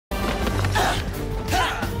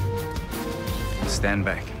Stand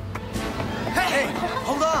back. Hey,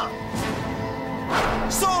 hold on!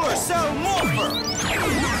 Solar Cell Morpher!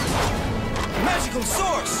 Magical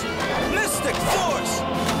Source! Mystic Force!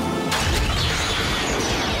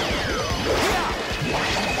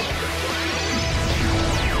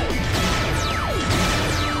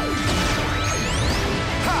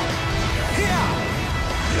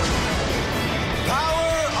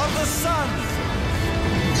 Power of the Sun!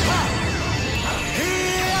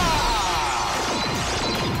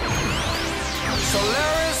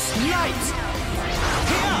 Solaris Night!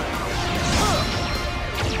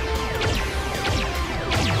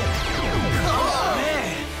 Oh,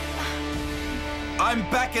 man! I'm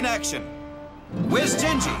back in action. Where's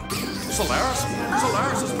Genji? Solaris?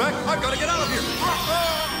 Solaris is back. I've got to get out of here.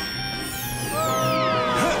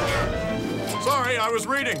 Sorry, I was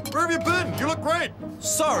reading. Where have you been? You look great.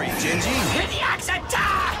 Sorry, Genji. Maniacs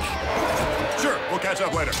attack! Sure, we'll catch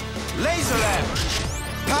up later. Laser Lamp!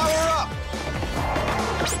 Power up!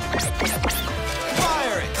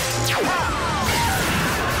 Fire it!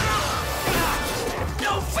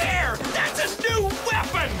 No fair! That's a new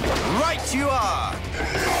weapon! Right you are!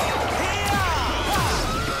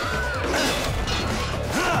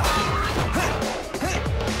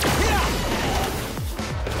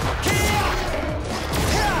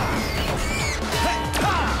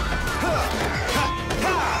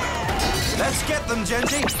 Let's get them,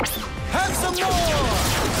 Genji! Have some more!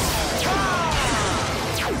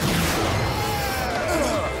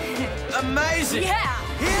 Amazing! Yeah!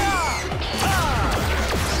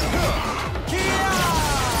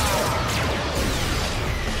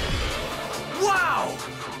 Wow!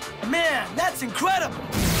 Man, that's incredible!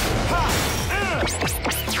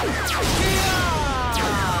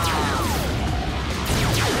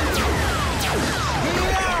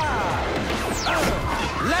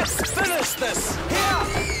 Let's finish this!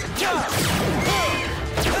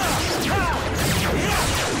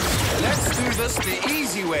 Let's do this the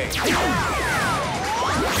easy way.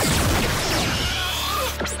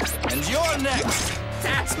 And you're next.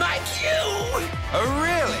 That's my cue! Oh,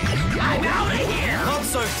 really? I'm out of here! Not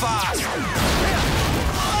so fast.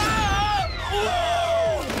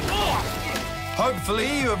 Hopefully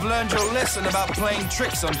you have learned your lesson about playing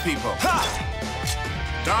tricks on people. Ha!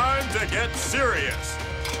 Time to get serious.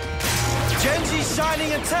 Genji's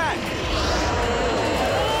shining attack.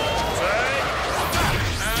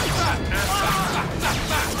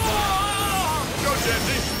 Go,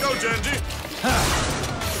 Genji! Go, Genji!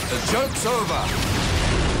 The joke's over.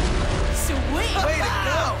 Sweet! Way to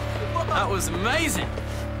go! That was amazing.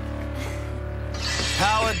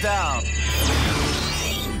 Power down.